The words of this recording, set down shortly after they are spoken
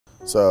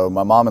So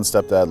my mom and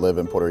stepdad live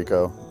in Puerto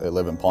Rico. They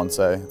live in Ponce.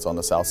 It's on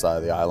the south side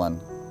of the island.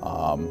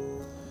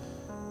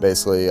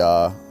 Basically,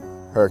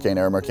 Hurricane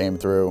Irma came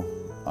through.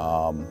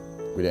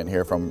 We didn't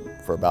hear from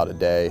for about a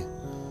day.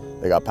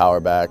 They got power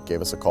back,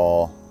 gave us a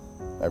call.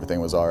 Everything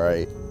was all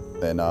right.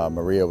 Then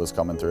Maria was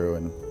coming through,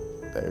 and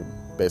they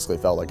basically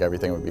felt like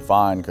everything would be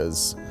fine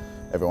because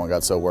everyone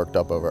got so worked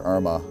up over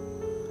Irma.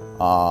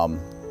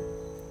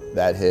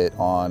 That hit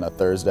on a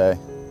Thursday,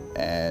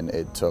 and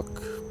it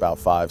took about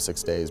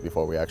 5-6 days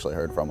before we actually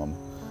heard from them.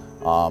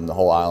 The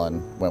whole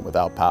island went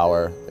without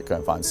power. They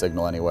couldn't find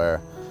signal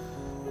anywhere.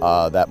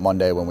 That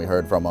Monday when we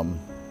heard from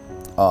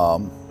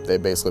them,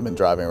 they'd basically been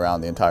driving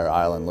around the entire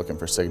island looking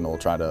for signal,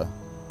 trying to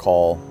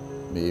call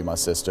me, my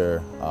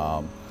sister,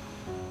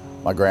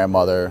 my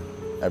grandmother,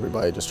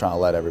 everybody, just trying to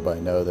let everybody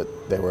know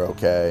that they were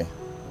okay.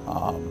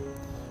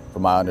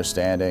 From my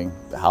understanding,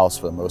 the house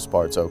for the most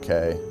part's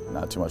okay,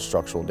 not too much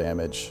structural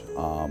damage.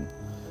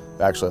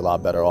 They're actually a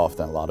lot better off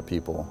than a lot of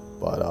people,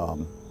 but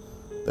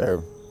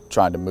they're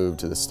trying to move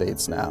to the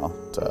States now,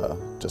 to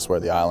just where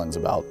the island's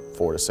about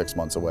 4 to 6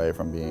 months away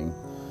from being,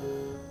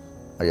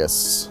 I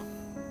guess,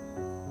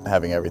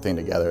 having everything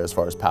together as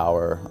far as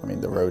power. I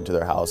mean, the road to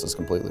their house is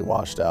completely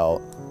washed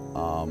out.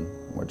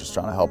 We're just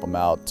trying to help them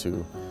out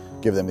to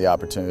give them the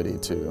opportunity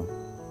to,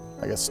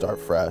 I guess, start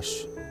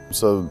fresh.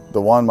 So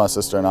the one my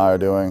sister and I are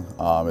doing,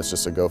 it's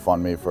just a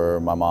GoFundMe for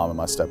my mom and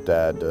my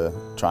stepdad to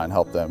try and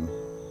help them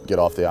get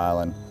off the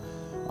island,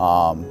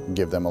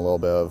 give them a little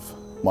bit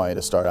of money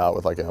to start out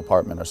with, like an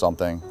apartment or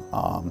something.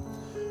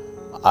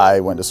 I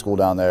went to school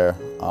down there,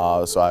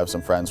 so I have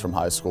some friends from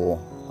high school.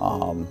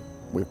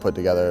 We put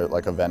together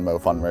like a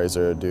Venmo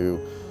fundraiser to do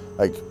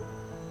like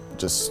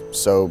just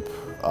soap,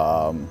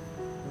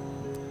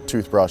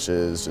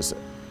 toothbrushes, just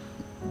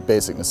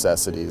basic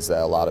necessities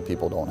that a lot of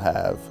people don't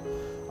have.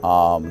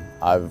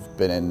 I've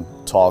been in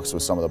talks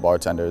with some of the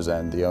bartenders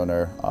and the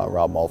owner,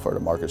 Ralph Musthaler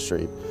of Market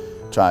Street,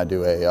 trying to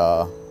do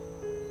a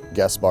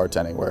guest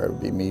bartending where it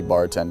would be me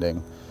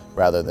bartending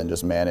rather than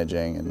just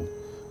managing.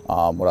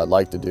 And what I'd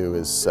like to do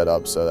is set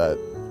up so that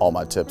all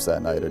my tips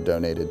that night are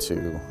donated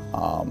to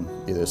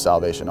either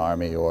Salvation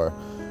Army or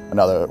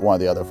one of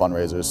the other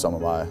fundraisers some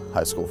of my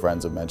high school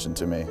friends have mentioned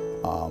to me.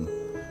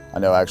 I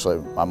know actually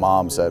my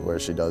mom said where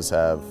she does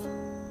have,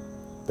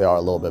 they are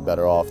a little bit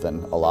better off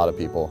than a lot of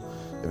people.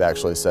 They've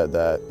actually said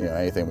that, you know,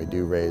 anything we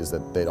do raise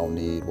that they don't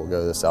need will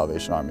go to the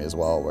Salvation Army as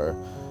well, where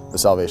the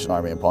Salvation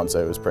Army in Ponce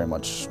was pretty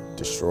much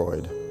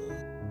destroyed.